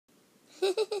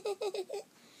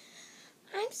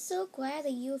so glad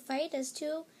that you invited us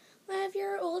to one of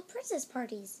your old princess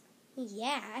parties.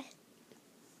 Yeah.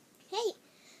 Hey,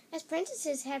 as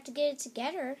princesses have to get it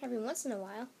together every once in a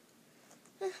while.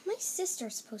 My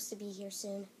sister's supposed to be here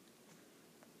soon.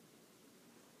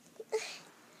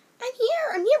 I'm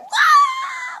here.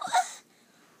 Wow!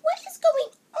 What is going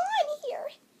on here?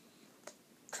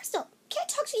 Crystal, can I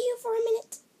talk to you for a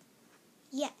minute?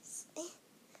 Yes.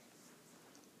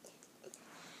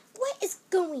 What is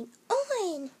going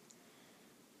on?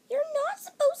 You're not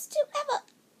supposed to have a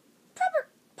proper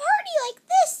party like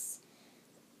this.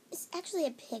 It's actually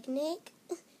a picnic.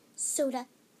 Soda,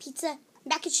 pizza,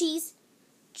 mac and cheese.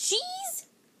 Cheese?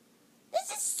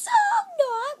 This is so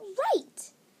not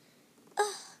right.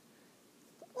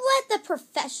 Let the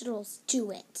professionals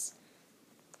do it.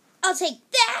 I'll take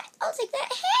that.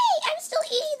 Hey, I'm still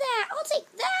eating that. I'll take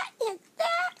that and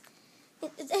that.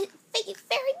 Thank you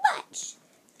very much.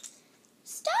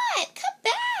 Stop. Come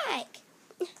back.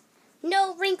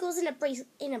 No wrinkles in a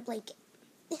blanket.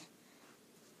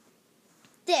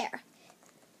 There.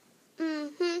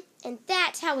 And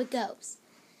that's how it goes.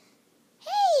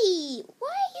 Hey,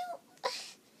 why you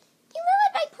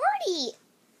ruined my party?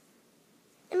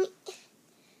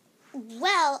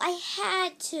 Well, I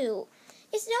had to.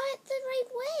 It's not the right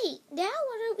way. Now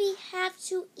what do we have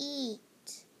to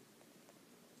eat?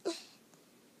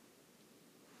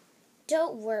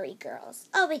 Don't worry, girls.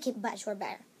 I'll make it much more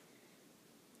better.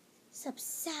 Some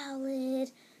salad.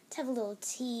 Let's have a little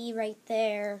tea right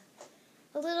there.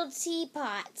 A little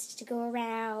teapot to go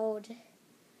around.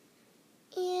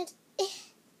 And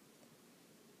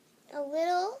a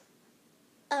little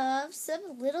of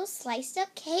some little sliced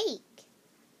up cake.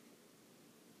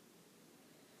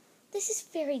 This is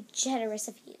very generous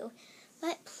of you,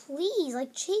 but please,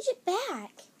 change it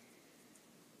back.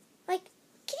 Can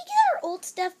you get our old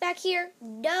stuff back here?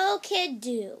 No can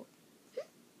do.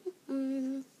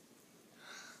 I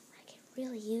could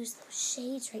really use those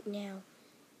shades right now.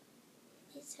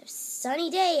 It's a sunny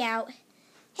day out.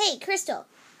 Hey, Crystal,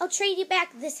 I'll trade you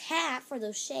back this hat for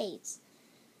those shades.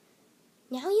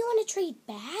 Now you want to trade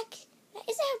back? That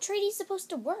isn't how trading's supposed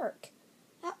to work.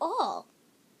 At all.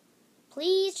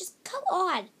 Please, just come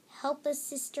on. Help a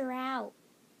sister out.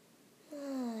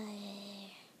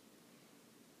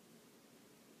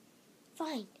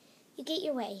 Fine. You get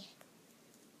your way.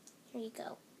 Here you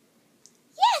go.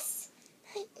 Yes!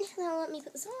 Now let me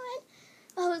put this on.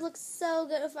 Oh, it looks so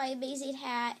good with my amazing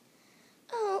hat.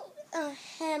 Oh, the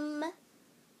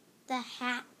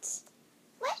hat.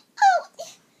 What? Oh,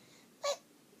 but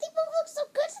they both look so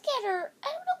good together. I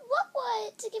don't know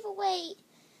what to give away.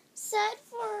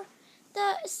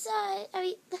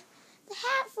 The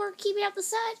hat for keeping out the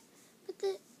sun, but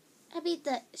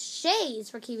the shades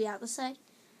for keeping out the sun.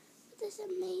 But this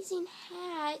amazing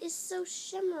hat is so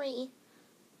shimmery.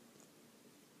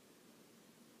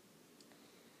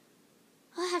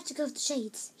 I'll have to go with the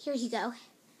shades. Here you go.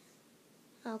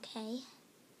 Okay.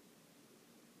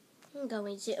 I'm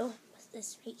going to put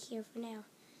this right here for now.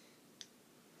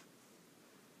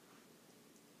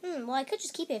 Well, I could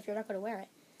just keep it if you're not going to wear it.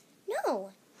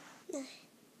 No.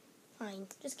 Fine,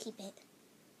 just keep it.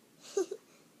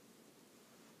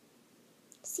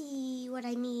 See what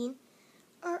I mean?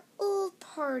 Our old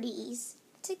parties,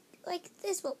 like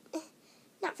this, well,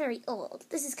 not very old.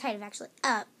 This is kind of actually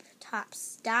up-top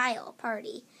style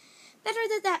party. Better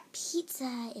than that pizza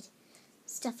and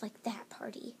stuff like that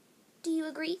party. Do you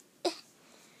agree?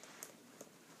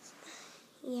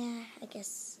 Yeah, I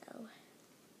guess so.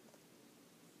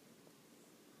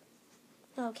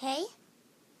 Okay.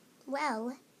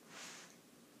 Well,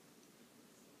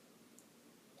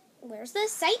 where's the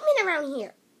excitement around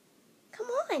here? Come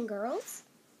on, girls.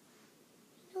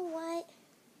 You know what?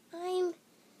 I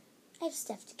have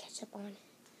stuff to catch up on.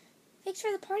 Thanks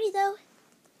for the party, though.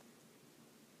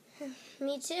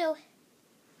 Me too.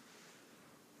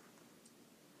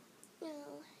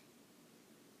 No.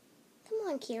 Come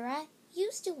on, Kira.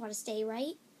 You still want to stay,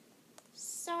 right?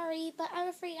 Sorry, but I'm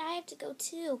afraid I have to go,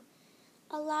 too.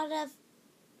 A lot of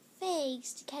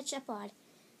things to catch up on.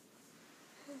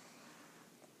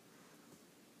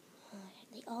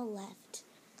 They all left.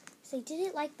 So they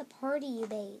didn't like the party you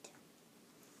made.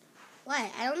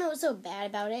 What? I don't know what's so bad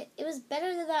about it. It was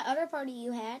better than that other party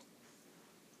you had.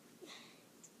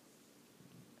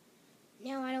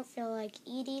 Now I don't feel like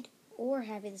eating or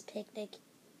having this picnic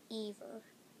either.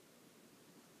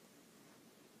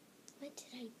 What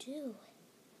did I do?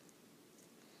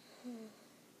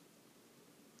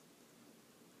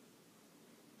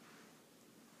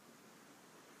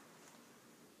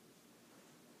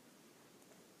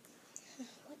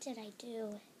 What did I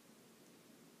do?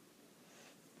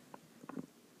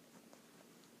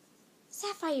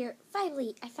 Sapphire,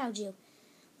 finally, I found you.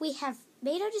 We have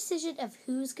made our decision of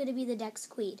who's going to be the next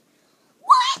queen.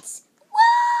 What?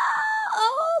 Whoa!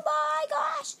 Oh my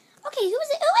gosh. Okay, who is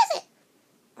it? Who is it?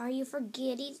 Are you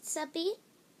forgetting something?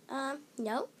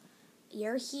 No.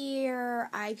 You're here.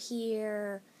 I'm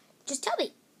here. Just tell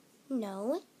me.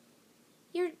 No.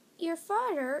 Your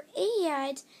father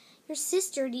and your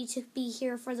sister need to be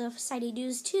here for the exciting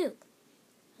news too.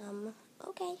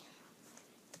 Okay.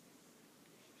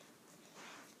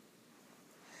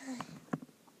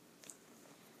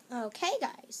 Okay,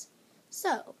 guys.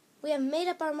 So, we have made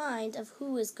up our mind of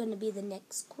who is going to be the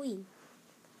next queen.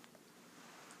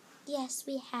 Yes,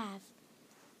 we have.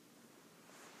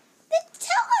 Then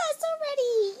tell us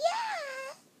already!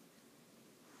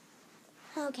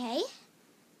 Yeah! Okay.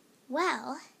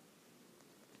 Well,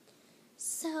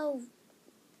 so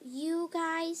you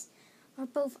guys are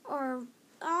both our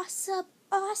awesome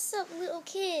little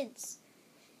kids.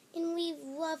 And we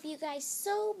love you guys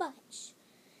so much.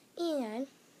 And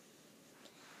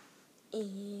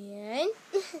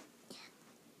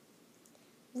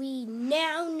we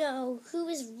now know who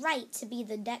is right to be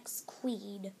the next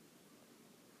queen.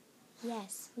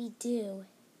 Yes, we do.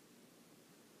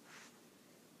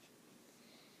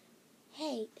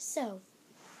 Hey, so,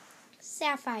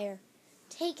 Sapphire,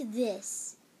 take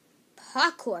this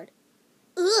popcorn.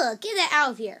 Ugh, get that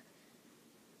out of here.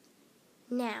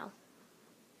 Now,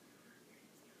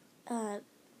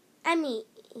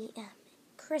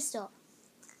 Crystal,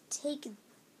 take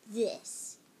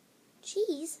this.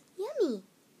 Cheese, yummy.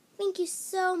 Thank you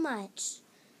so much.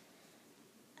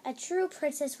 A true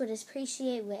princess would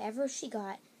appreciate whatever she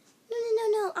got.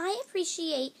 No, I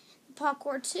appreciate the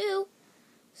popcorn too.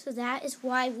 So that is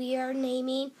why we are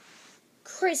naming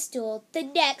Crystal the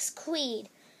next queen.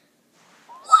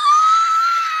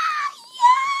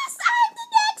 Yes, I'm the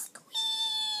next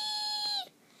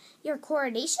queen! Your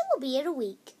coronation will be in a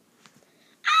week.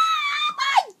 Ah,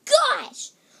 my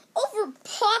gosh! Over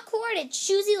popcorn and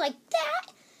choosy like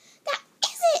that? That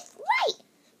isn't right!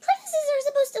 Princesses are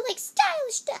supposed to like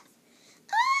stylish stuff.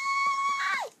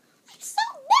 Ah! I'm so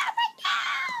mad right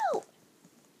now!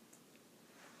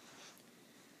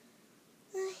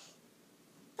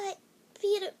 But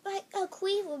being a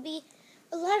queen will be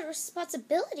a lot of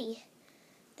responsibility.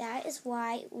 That is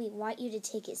why we want you to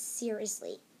take it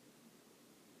seriously.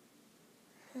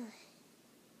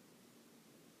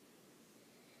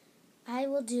 I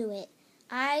will do it.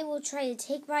 I will try to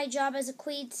take my job as a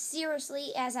queen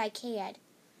seriously as I can.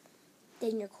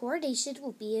 Then your coronation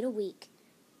will be in a week.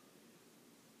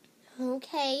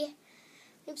 Okay.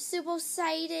 I'm so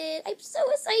excited. I'm so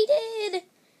excited.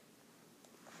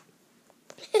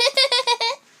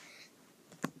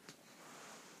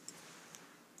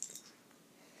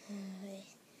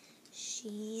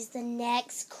 She's the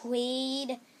next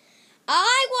queen.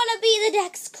 I want to be the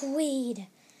next queen.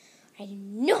 I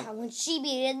know I want she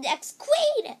be the next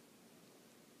queen.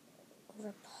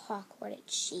 Over popcorn and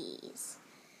cheese.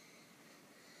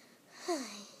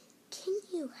 Can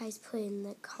you guys put in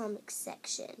the comic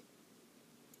section?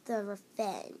 The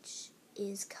revenge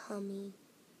is coming.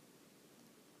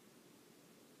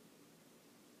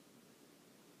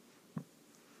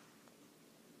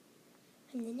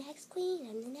 I'm the next queen.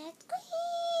 I'm the next queen.